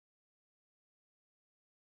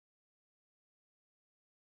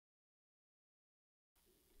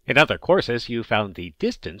In other courses, you found the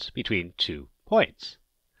distance between 2 points.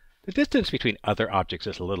 The distance between other objects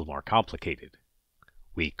is a little more complicated.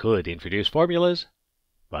 We could introduce formulas,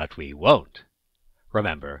 but we won't.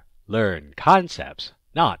 Remember, learn concepts,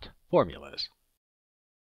 not formulas.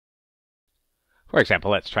 For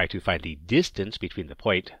example, let's try to find the distance between the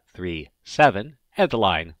point 3, 7 and the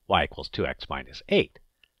line y equals 2x minus 8.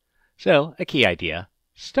 So, a key idea,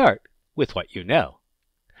 start with what you know.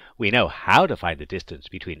 We know how to find the distance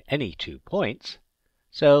between any 2 points,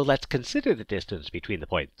 so let's consider the distance between the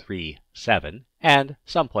point 3, 7 and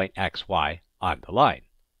some point x, y on the line.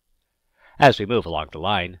 As we move along the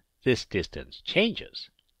line, this distance changes.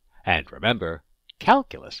 And remember,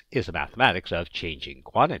 calculus is the mathematics of changing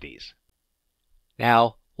quantities.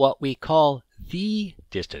 Now, what we call the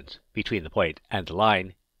distance between the point and the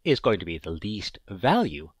line is going to be the least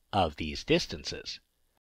value of these distances.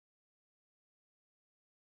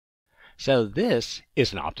 So this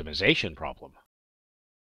is an optimization problem.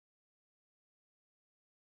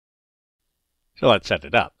 So let's set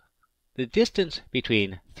it up. The distance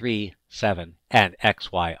between 3, 7, and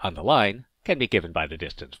xy on the line can be given by the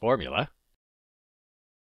distance formula.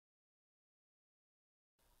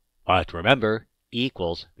 But remember,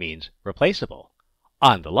 equals means replaceable.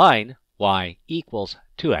 On the line, y equals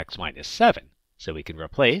 2x minus 7, so we can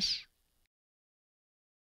replace.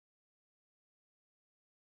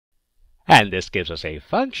 And this gives us a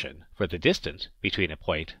function for the distance between a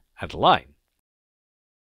point and a line.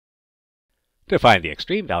 To find the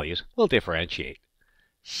extreme values, we'll differentiate.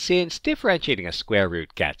 Since differentiating a square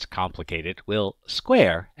root gets complicated, we'll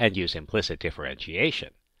square and use implicit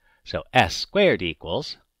differentiation. So s squared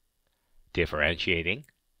equals differentiating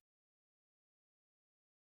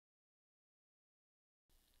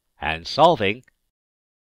and solving.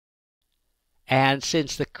 And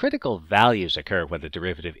since the critical values occur when the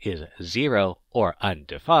derivative is 0 or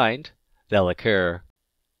undefined, they'll occur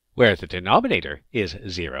where the denominator is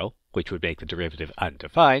 0, which would make the derivative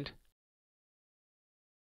undefined,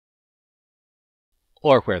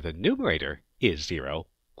 or where the numerator is 0,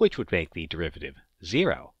 which would make the derivative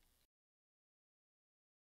 0.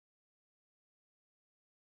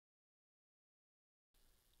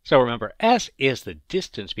 So remember, s is the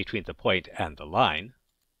distance between the point and the line.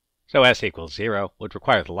 So s equals 0 would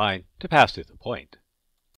require the line to pass through the point.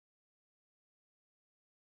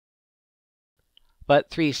 But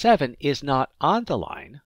 3, 7 is not on the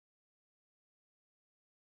line,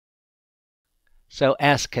 so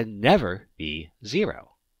s can never be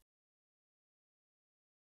 0.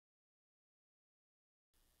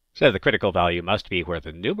 So the critical value must be where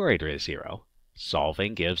the numerator is 0.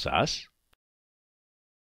 Solving gives us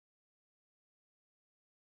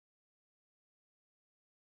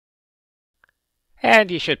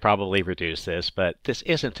and you should probably reduce this, but this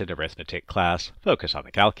isn't an arithmetic class. Focus on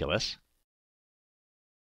the calculus.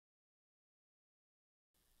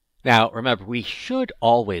 Now, remember, we should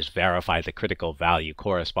always verify the critical value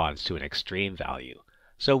corresponds to an extreme value.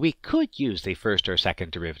 So we could use the first or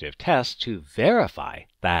second derivative test to verify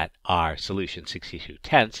that our solution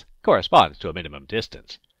 62/10 corresponds to a minimum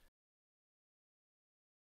distance.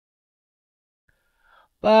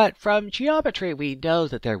 But from geometry, we know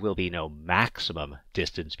that there will be no maximum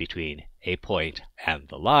distance between a point and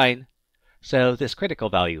the line, so this critical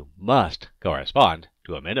value must correspond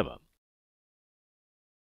to a minimum.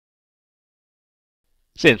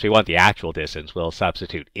 Since we want the actual distance, we'll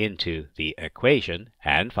substitute into the equation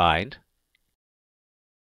and find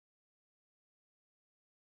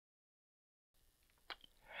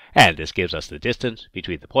and this gives us the distance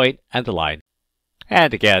between the point and the line.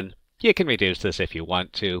 And again, you can reduce this if you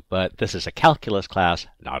want to, but this is a calculus class,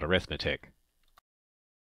 not arithmetic.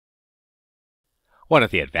 One of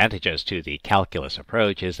the advantages to the calculus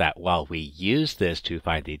approach is that while we use this to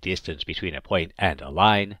find the distance between a point and a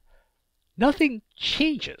line, nothing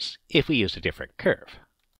changes if we use a different curve.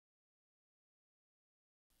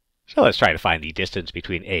 So let's try to find the distance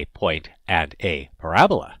between a point and a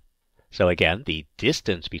parabola. So again, the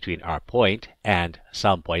distance between our point and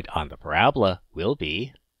some point on the parabola will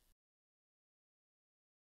be,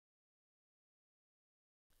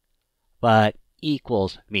 but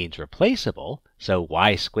equals means replaceable, so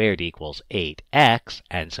y squared equals 8x,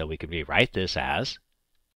 and so we can rewrite this as,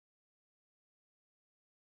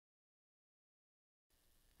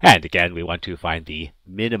 and again we want to find the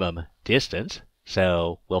minimum distance,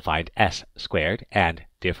 so we'll find s squared and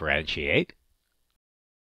differentiate.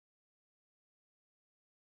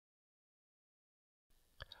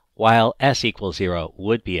 While s equals 0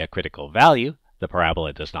 would be a critical value, the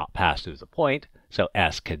parabola does not pass through the point, so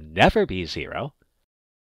s can never be 0.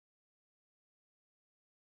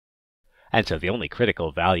 and so the only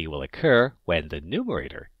critical value will occur when the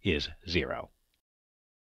numerator is 0.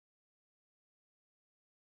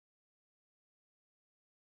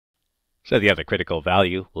 So the other critical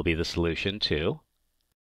value will be the solution to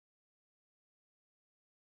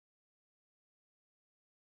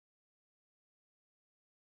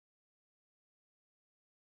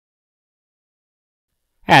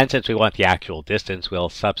and since we want the actual distance, we'll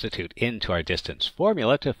substitute into our distance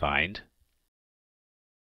formula to find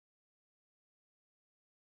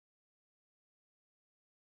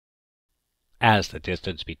as the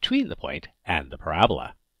distance between the point and the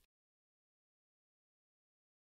parabola.